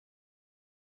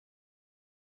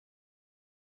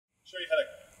Show you how to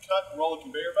cut and roll a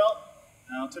conveyor belt.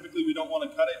 Now, typically we don't want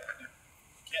to cut it. If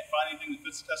we can't find anything that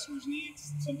fits the customer's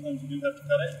needs, sometimes we do have to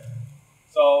cut it.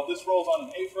 So this rolls on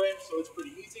an A-frame, so it's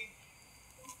pretty easy.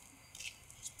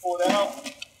 Just pull it out.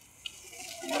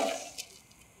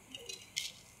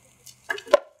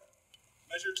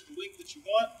 Measure to the length that you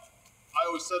want. I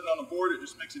always set it on a board, it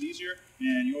just makes it easier.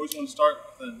 And you always want to start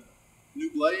with a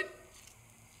new blade.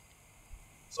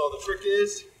 So the trick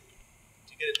is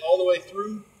to get it all the way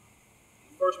through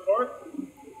the first part. And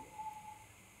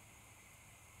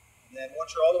then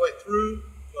once you're all the way through,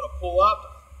 you want to pull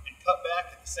up and cut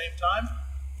back at the same time.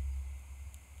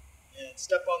 And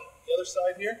step on the other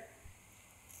side here.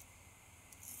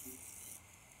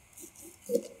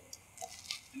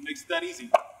 It makes it that easy.